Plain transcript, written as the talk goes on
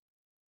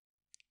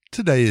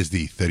Today is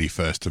the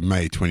 31st of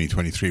May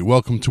 2023.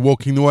 Welcome to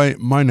Walking the Way.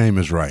 My name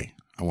is Ray.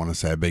 I want to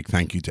say a big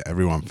thank you to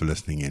everyone for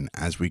listening in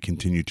as we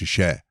continue to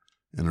share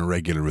in a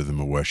regular rhythm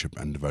of worship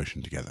and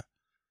devotion together.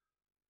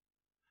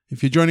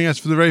 If you're joining us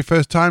for the very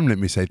first time, let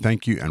me say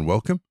thank you and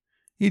welcome.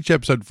 Each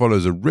episode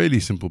follows a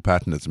really simple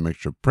pattern. It's a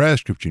mixture of prayer,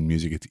 scripture, and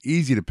music. It's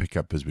easy to pick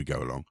up as we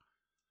go along.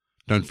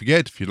 Don't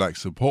forget, if you'd like to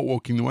support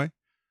Walking the Way,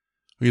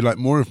 or you'd like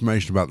more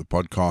information about the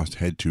podcast,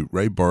 head to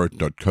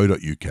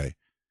rayborrett.co.uk.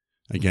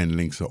 Again,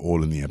 links are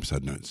all in the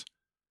episode notes.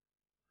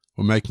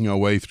 We're making our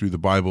way through the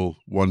Bible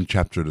one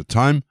chapter at a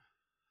time,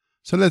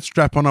 so let's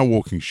strap on our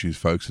walking shoes,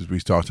 folks, as we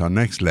start our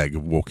next leg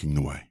of Walking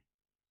the Way.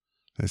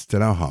 Let's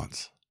still our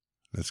hearts.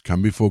 Let's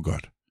come before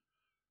God.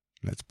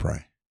 Let's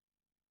pray.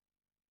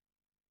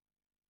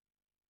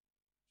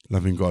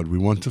 Loving God, we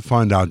want to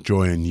find our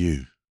joy in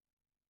you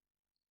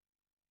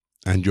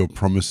and your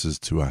promises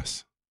to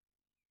us.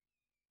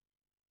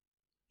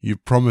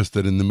 You've promised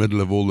that in the middle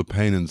of all the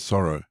pain and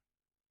sorrow,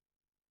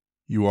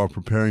 you are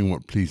preparing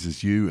what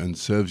pleases you and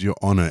serves your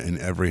honor in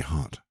every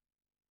heart.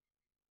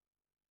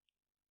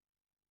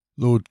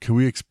 Lord, can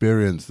we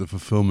experience the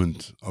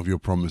fulfillment of your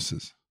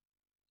promises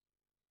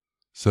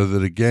so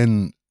that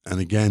again and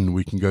again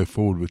we can go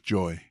forward with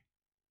joy,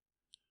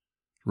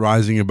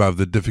 rising above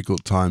the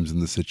difficult times and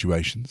the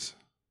situations?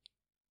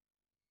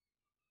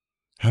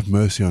 Have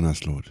mercy on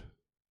us, Lord,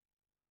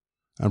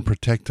 and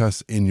protect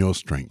us in your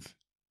strength.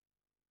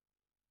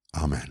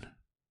 Amen.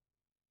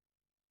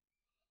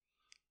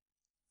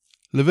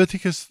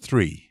 Leviticus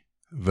 3,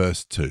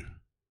 verse 2.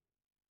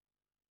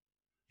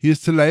 He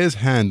is to lay his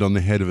hand on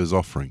the head of his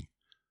offering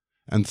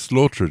and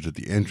slaughter it at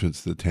the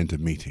entrance to the tent of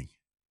meeting.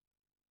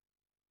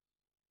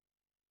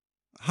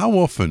 How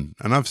often,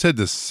 and I've said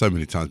this so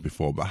many times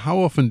before, but how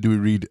often do we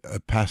read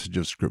a passage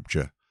of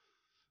Scripture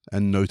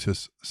and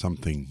notice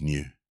something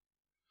new?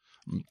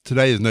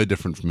 Today is no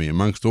different for me.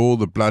 Amongst all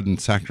the blood and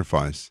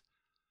sacrifice,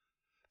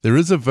 there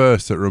is a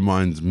verse that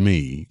reminds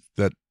me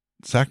that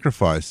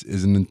sacrifice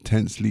is an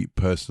intensely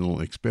personal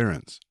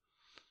experience.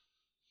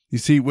 You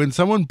see, when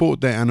someone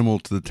brought their animal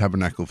to the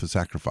tabernacle for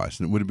sacrifice,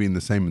 and it would have been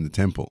the same in the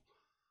temple,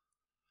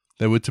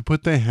 they were to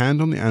put their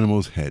hand on the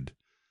animal's head,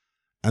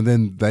 and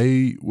then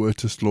they were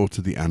to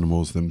slaughter the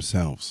animals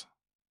themselves.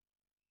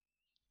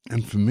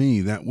 And for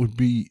me, that would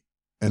be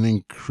an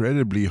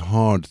incredibly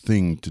hard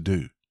thing to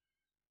do.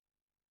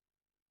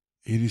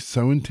 It is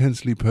so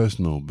intensely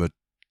personal, but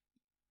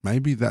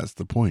maybe that's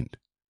the point.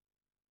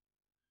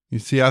 You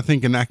see, I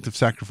think an act of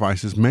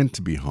sacrifice is meant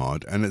to be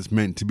hard, and it's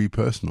meant to be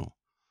personal.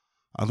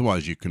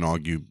 Otherwise, you can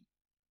argue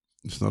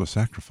it's not a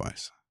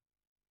sacrifice.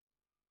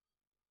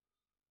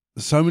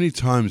 So many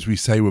times we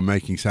say we're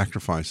making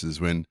sacrifices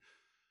when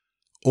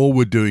all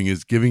we're doing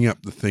is giving up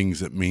the things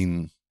that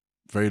mean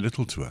very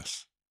little to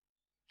us.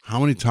 How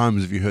many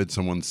times have you heard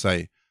someone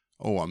say,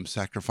 "Oh, I'm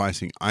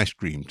sacrificing ice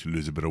cream to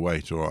lose a bit of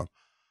weight," or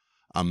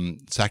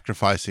 "I'm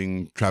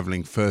sacrificing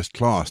traveling first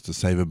class to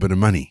save a bit of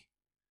money"?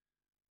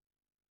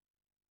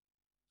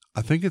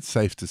 I think it's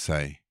safe to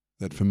say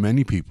that for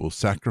many people,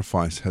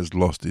 sacrifice has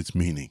lost its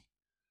meaning.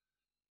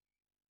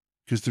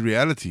 Because the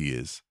reality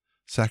is,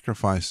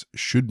 sacrifice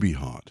should be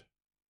hard.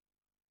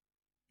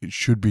 It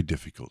should be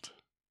difficult.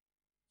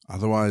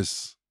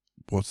 Otherwise,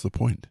 what's the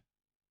point?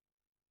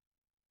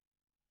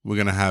 We're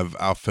going to have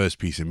our first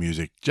piece of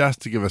music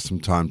just to give us some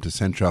time to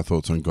center our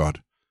thoughts on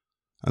God.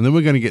 And then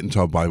we're going to get into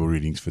our Bible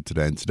readings for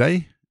today. And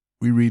today,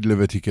 we read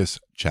Leviticus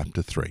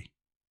chapter 3.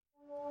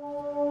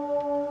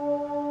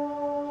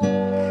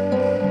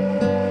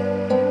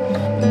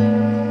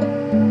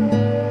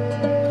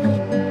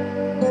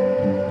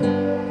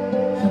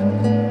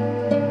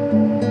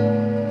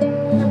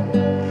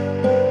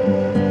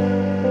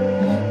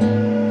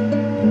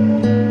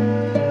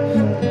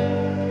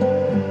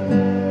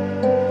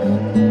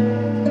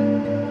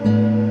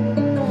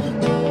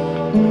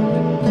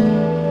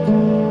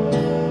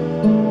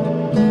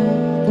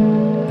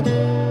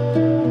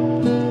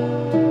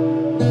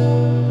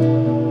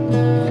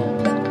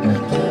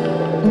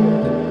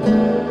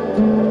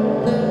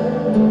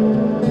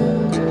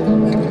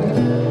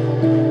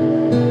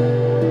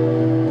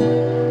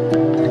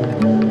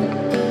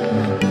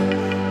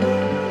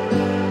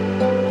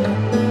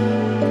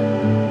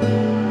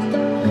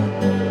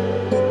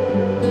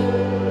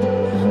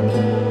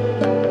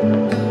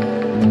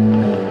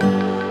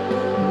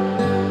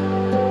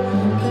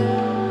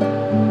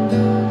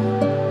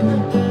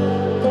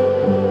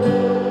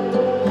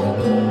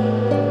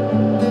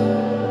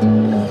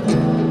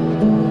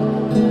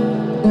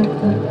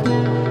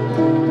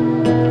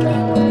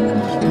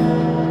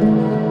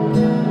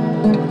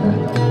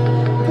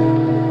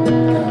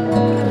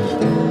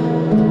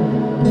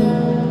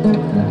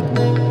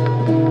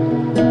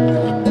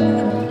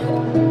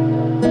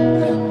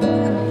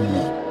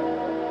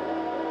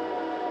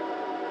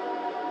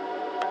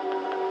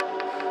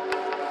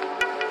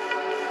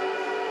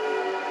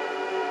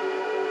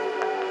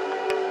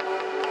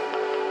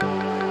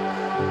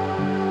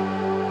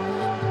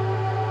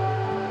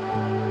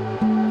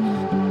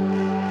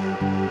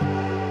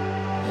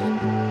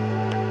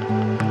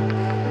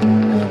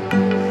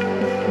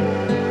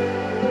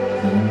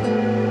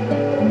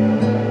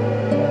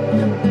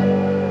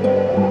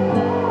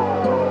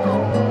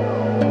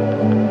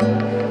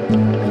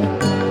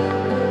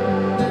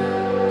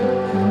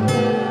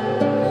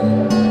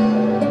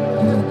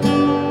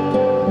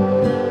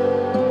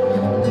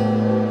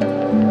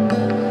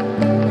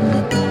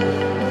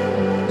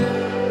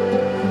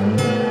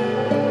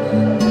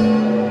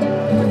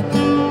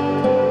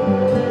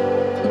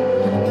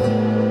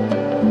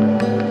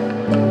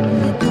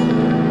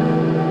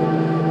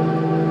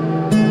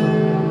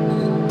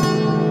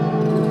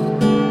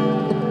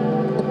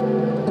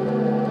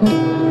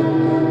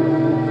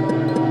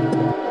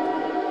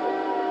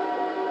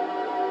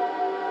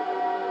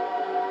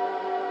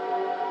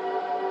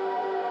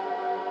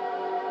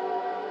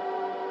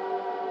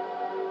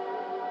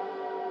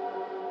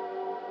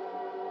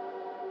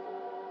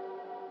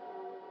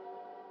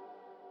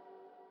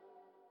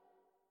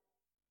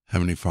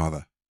 Heavenly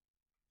Father,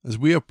 as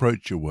we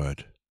approach your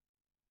word,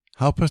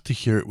 help us to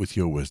hear it with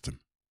your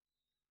wisdom,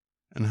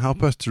 and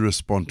help us to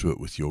respond to it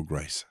with your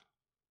grace.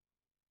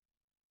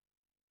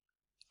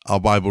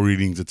 Our Bible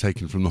readings are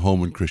taken from the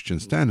Holman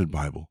Christian Standard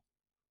Bible,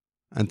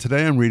 and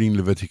today I'm reading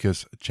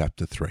Leviticus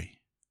chapter 3.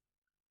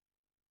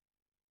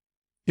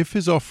 If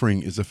his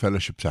offering is a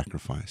fellowship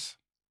sacrifice,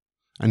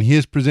 and he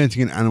is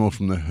presenting an animal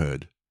from the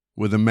herd,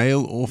 whether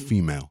male or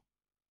female,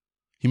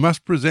 he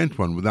must present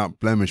one without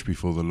blemish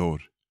before the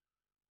Lord.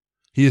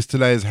 He is to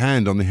lay his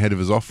hand on the head of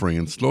his offering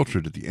and slaughter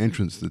it at the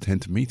entrance to the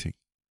tent of meeting.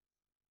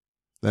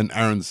 Then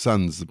Aaron's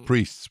sons, the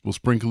priests, will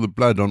sprinkle the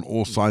blood on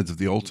all sides of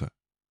the altar.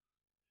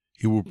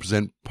 He will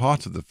present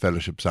part of the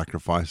fellowship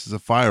sacrifice as a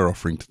fire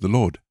offering to the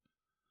Lord,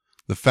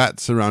 the fat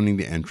surrounding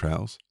the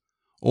entrails,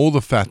 all the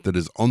fat that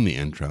is on the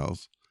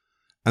entrails,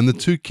 and the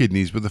 2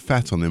 kidneys with the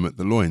fat on them at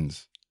the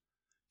loins.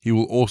 He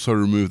will also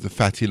remove the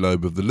fatty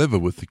lobe of the liver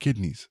with the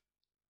kidneys.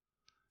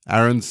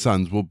 Aaron's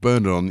sons will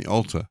burn it on the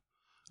altar,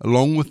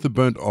 along with the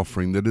burnt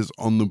offering that is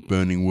on the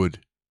burning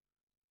wood,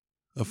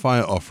 a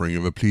fire offering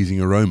of a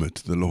pleasing aroma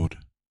to the Lord.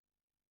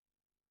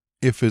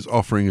 If his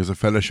offering as a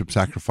fellowship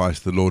sacrifice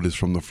to the Lord is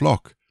from the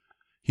flock,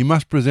 he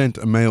must present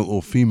a male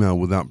or female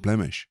without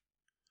blemish.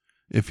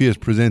 If he is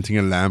presenting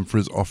a lamb for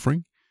his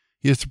offering,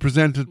 he is to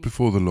present it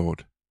before the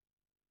Lord.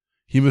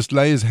 He must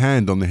lay his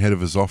hand on the head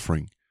of his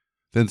offering,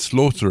 then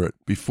slaughter it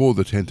before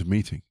the tent of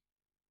meeting.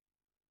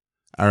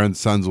 Aaron's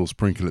sons will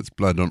sprinkle its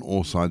blood on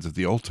all sides of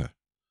the altar.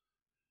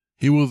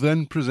 He will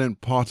then present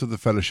part of the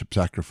fellowship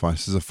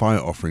sacrifice as a fire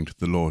offering to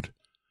the Lord,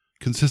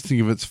 consisting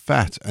of its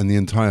fat and the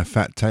entire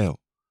fat tail,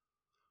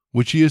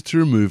 which he is to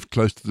remove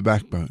close to the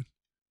backbone.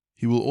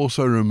 He will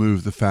also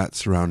remove the fat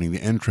surrounding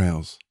the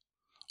entrails,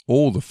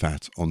 all the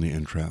fat on the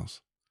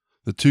entrails,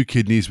 the 2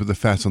 kidneys with the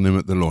fat on them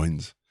at the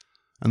loins,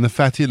 and the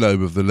fatty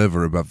lobe of the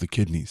liver above the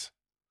kidneys.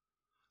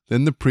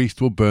 Then the priest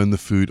will burn the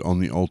food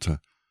on the altar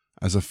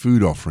as a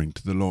food offering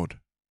to the Lord.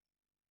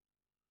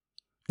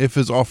 If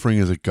his offering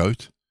is a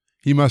goat,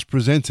 he must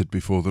present it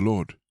before the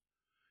Lord.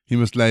 He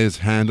must lay his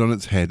hand on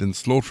its head and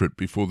slaughter it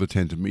before the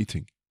tent of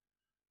meeting.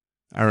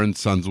 Aaron's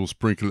sons will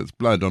sprinkle its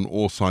blood on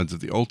all sides of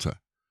the altar.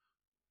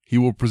 He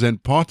will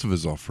present part of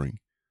his offering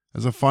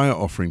as a fire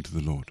offering to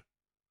the Lord,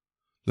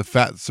 the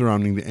fat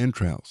surrounding the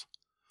entrails,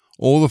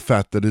 all the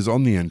fat that is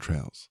on the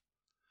entrails,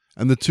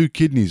 and the 2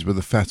 kidneys with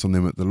the fat on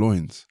them at the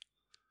loins.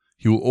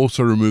 He will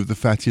also remove the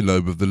fatty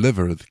lobe of the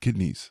liver at the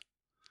kidneys.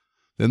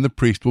 Then the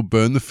priest will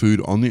burn the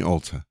food on the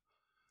altar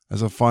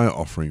as a fire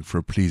offering for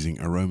a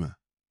pleasing aroma.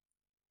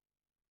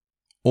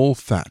 All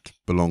fat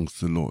belongs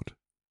to the Lord.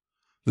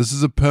 This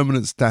is a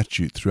permanent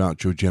statute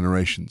throughout your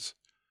generations.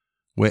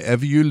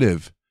 Wherever you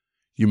live,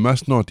 you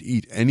must not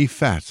eat any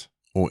fat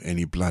or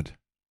any blood.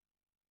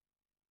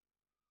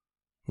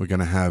 We're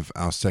going to have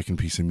our second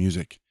piece of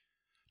music,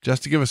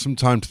 just to give us some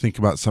time to think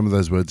about some of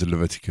those words of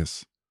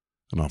Leviticus.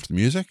 And after the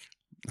music,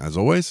 as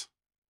always,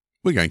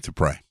 we're going to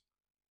pray.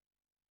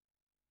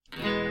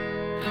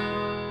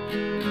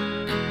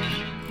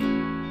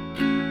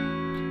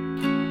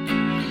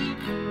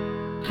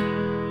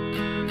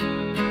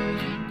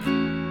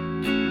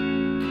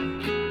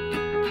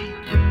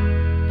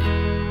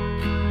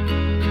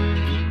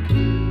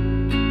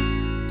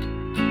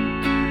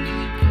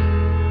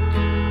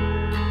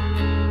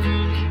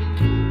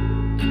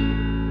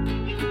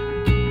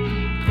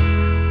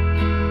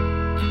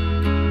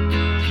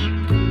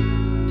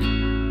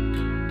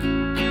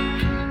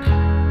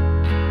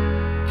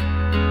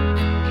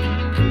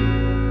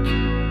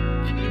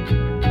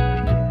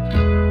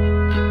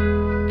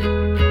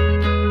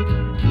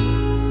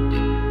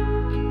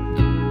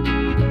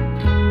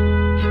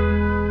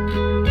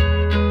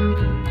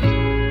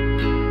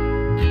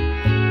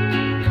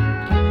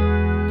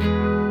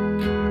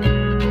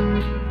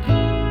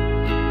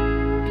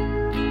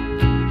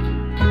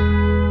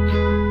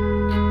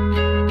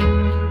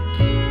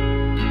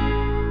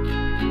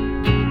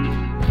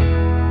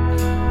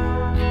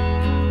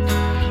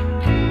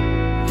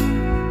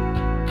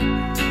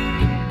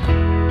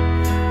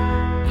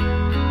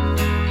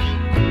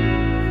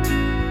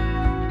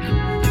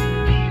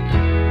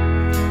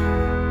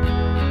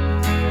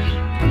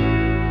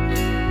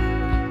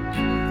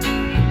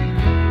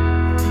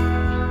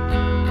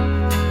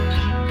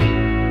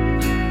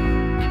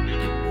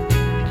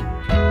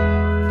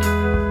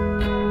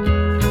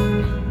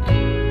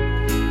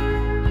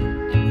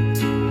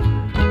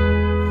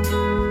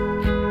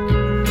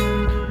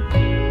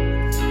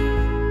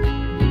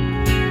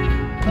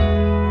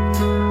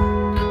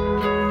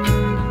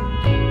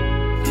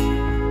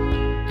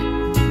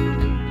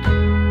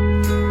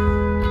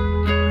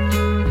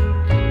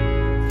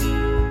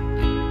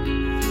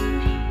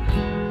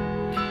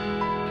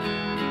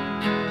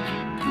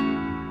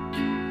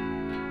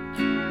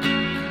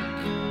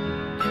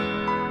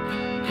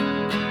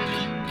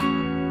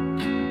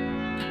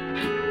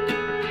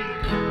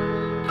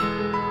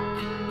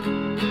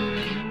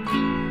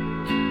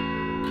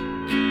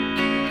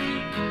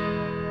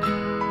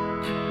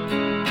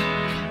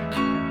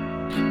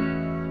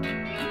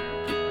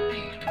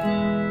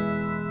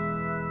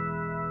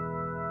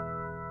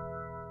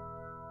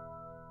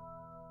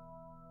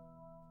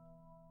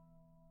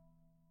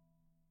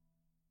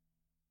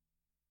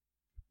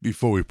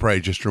 Before we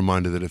pray, just a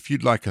reminder that if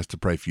you'd like us to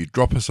pray for you,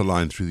 drop us a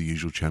line through the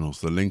usual channels.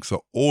 The links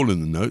are all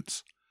in the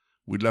notes.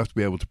 We'd love to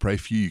be able to pray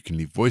for you. You can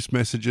leave voice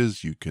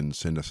messages, you can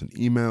send us an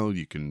email,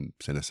 you can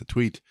send us a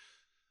tweet.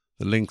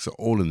 The links are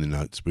all in the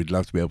notes. We'd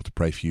love to be able to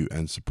pray for you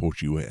and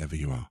support you wherever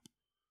you are.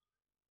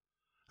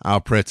 Our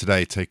prayer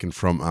today, taken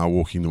from our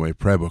Walking the Way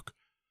prayer book,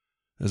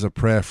 is a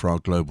prayer for our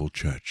global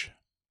church.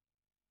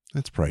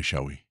 Let's pray,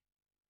 shall we?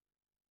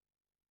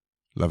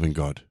 Loving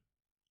God,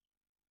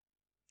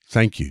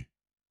 thank you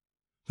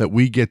that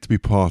we get to be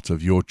part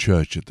of your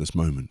church at this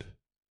moment.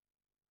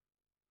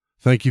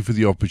 Thank you for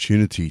the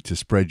opportunity to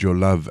spread your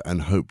love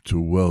and hope to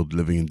a world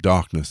living in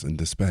darkness and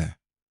despair.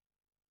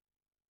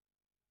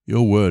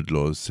 Your word,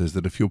 Lord, says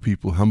that if your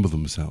people humble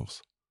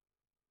themselves,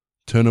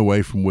 turn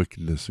away from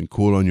wickedness and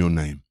call on your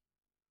name,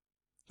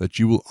 that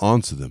you will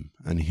answer them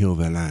and heal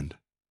their land.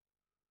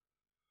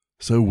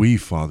 So we,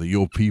 Father,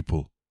 your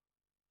people,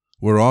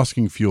 we're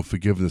asking for your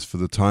forgiveness for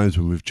the times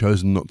when we've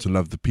chosen not to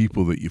love the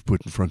people that you've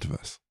put in front of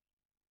us.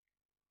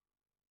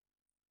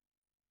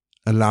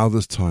 Allow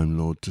this time,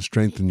 Lord, to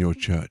strengthen your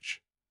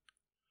church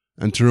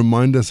and to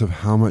remind us of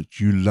how much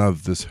you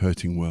love this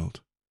hurting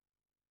world.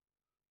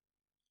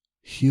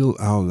 Heal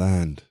our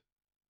land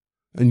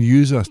and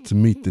use us to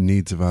meet the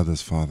needs of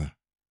others, Father.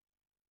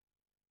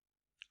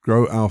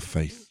 Grow our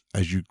faith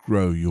as you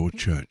grow your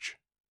church.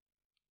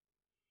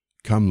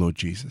 Come, Lord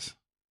Jesus,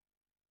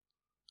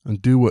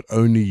 and do what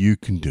only you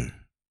can do.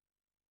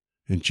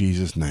 In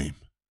Jesus' name,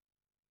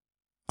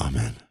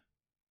 Amen.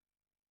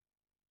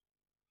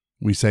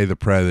 We say the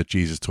prayer that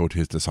Jesus taught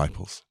his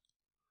disciples.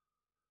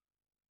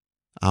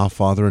 Our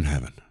Father in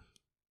heaven,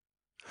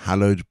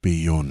 hallowed be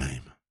your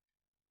name.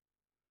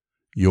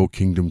 Your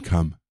kingdom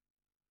come,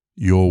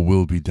 your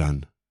will be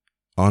done,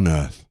 on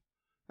earth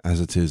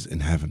as it is in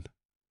heaven.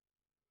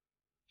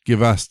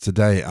 Give us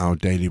today our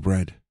daily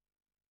bread.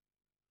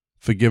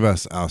 Forgive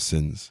us our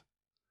sins,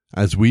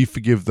 as we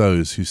forgive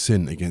those who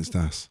sin against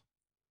us.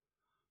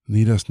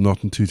 Lead us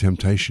not into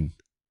temptation,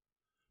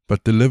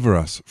 but deliver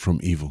us from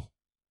evil.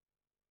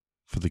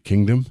 For the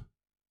kingdom,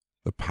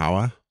 the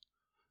power,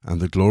 and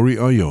the glory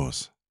are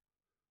yours,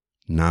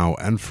 now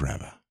and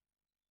forever.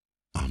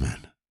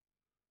 Amen.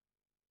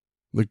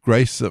 The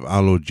grace of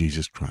our Lord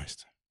Jesus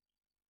Christ,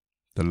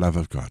 the love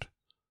of God,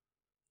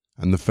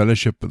 and the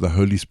fellowship of the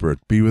Holy Spirit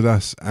be with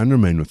us and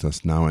remain with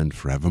us now and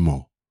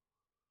forevermore.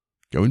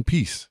 Go in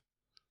peace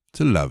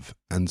to love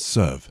and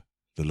serve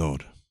the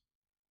Lord.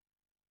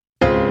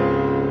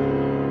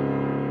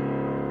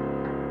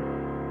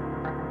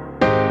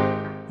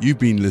 You've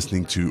been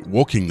listening to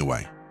Walking the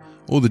Way.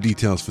 All the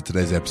details for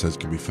today's episodes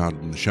can be found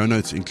in the show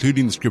notes,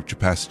 including the scripture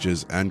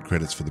passages and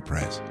credits for the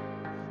prayers.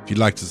 If you'd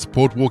like to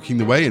support Walking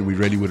the Way, and we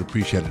really would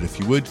appreciate it if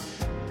you would,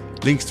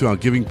 links to our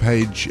giving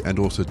page and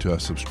also to our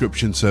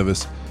subscription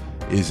service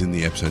is in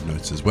the episode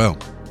notes as well.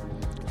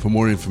 For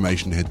more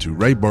information, head to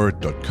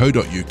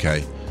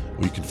rayborrett.co.uk,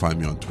 or you can find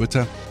me on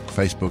Twitter,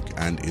 Facebook,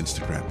 and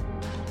Instagram.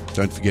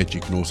 Don't forget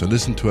you can also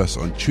listen to us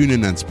on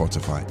TuneIn and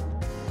Spotify.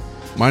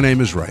 My name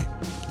is Ray,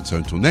 and so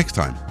until next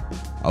time,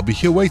 I'll be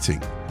here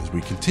waiting as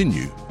we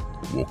continue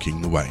walking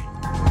the way.